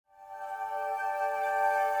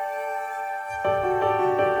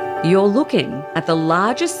You're looking at the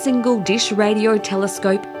largest single-dish radio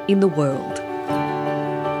telescope in the world.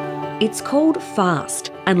 It's called FAST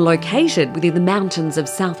and located within the mountains of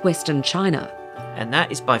southwestern China. And that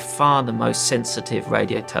is by far the most sensitive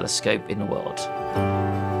radio telescope in the world.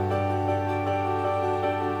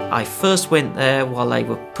 I first went there while they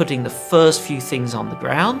were putting the first few things on the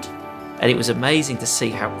ground, and it was amazing to see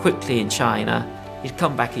how quickly in China you'd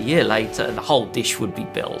come back a year later and the whole dish would be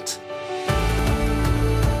built.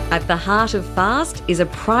 At the heart of FAST is a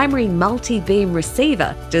primary multi-beam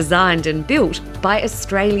receiver designed and built by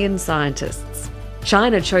Australian scientists.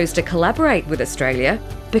 China chose to collaborate with Australia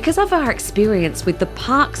because of our experience with the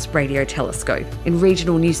Parkes Radio Telescope in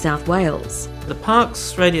regional New South Wales. The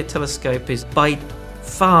Parkes Radio Telescope is by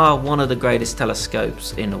far one of the greatest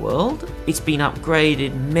telescopes in the world. It's been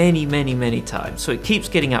upgraded many times, so it keeps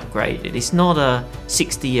getting upgraded. It's not a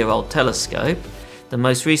 60-year-old telescope. The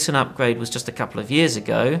most recent upgrade was just a couple of years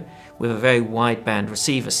ago with a very wideband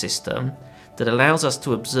receiver system that allows us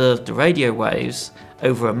to observe the radio waves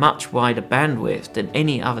over a much wider bandwidth than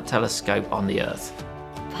any other telescope on the Earth.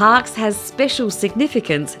 Parkes has special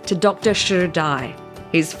significance to Dr. Shi Dai.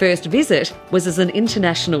 His first visit was as an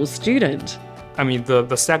international student. I mean,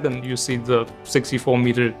 the second you see the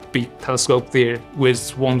 64-meter big telescope there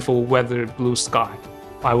with wonderful weather, blue sky,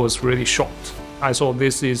 I was really shocked. I thought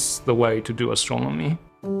this is the way to do astronomy.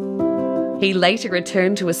 He later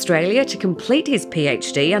returned to Australia to complete his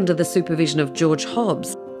PhD under the supervision of George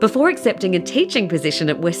Hobbs, before accepting a teaching position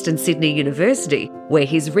at Western Sydney University, where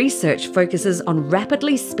his research focuses on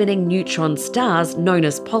rapidly spinning neutron stars known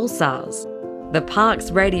as pulsars. The Parkes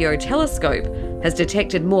Radio Telescope has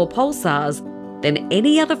detected more pulsars than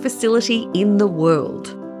any other facility in the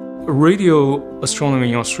world. Radio astronomy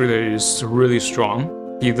in Australia is really strong.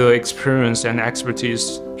 The experience and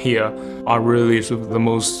expertise here are really sort of the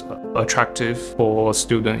most attractive for a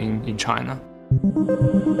student in China.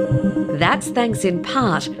 That's thanks in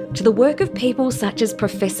part to the work of people such as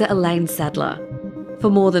Professor Elaine Sadler.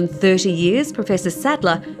 For more than 30 years, Professor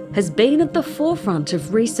Sadler has been at the forefront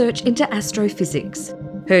of research into astrophysics.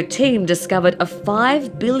 Her team discovered a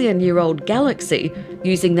 5 billion-year-old galaxy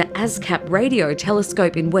using the ASCAP radio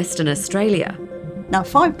telescope in Western Australia. Now,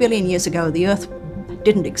 5 billion years ago, the Earth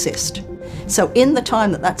didn't exist. So in the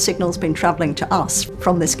time that signal's been travelling to us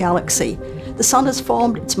from this galaxy, the sun has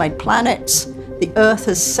formed, it's made planets, the Earth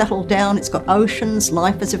has settled down, it's got oceans,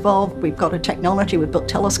 life has evolved, we've got a technology, we've built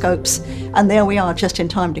telescopes, and there we are just in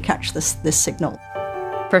time to catch this signal.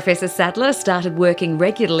 Professor Sadler started working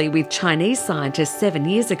regularly with Chinese scientists 7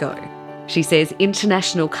 years ago. She says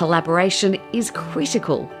international collaboration is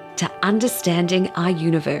critical to understanding our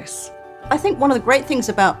universe. I think one of the great things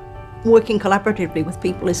about working collaboratively with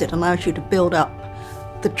people is it allows you to build up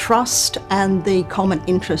the trust and the common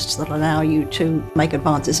interests that allow you to make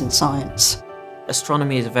advances in science.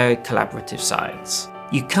 Astronomy is a very collaborative science.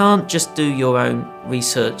 You can't just do your own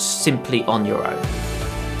research simply on your own.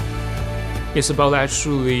 It's about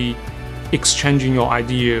actually exchanging your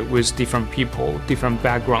idea with different people, different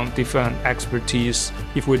background, different expertise.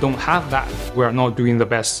 If we don't have that, we're not doing the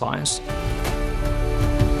best science.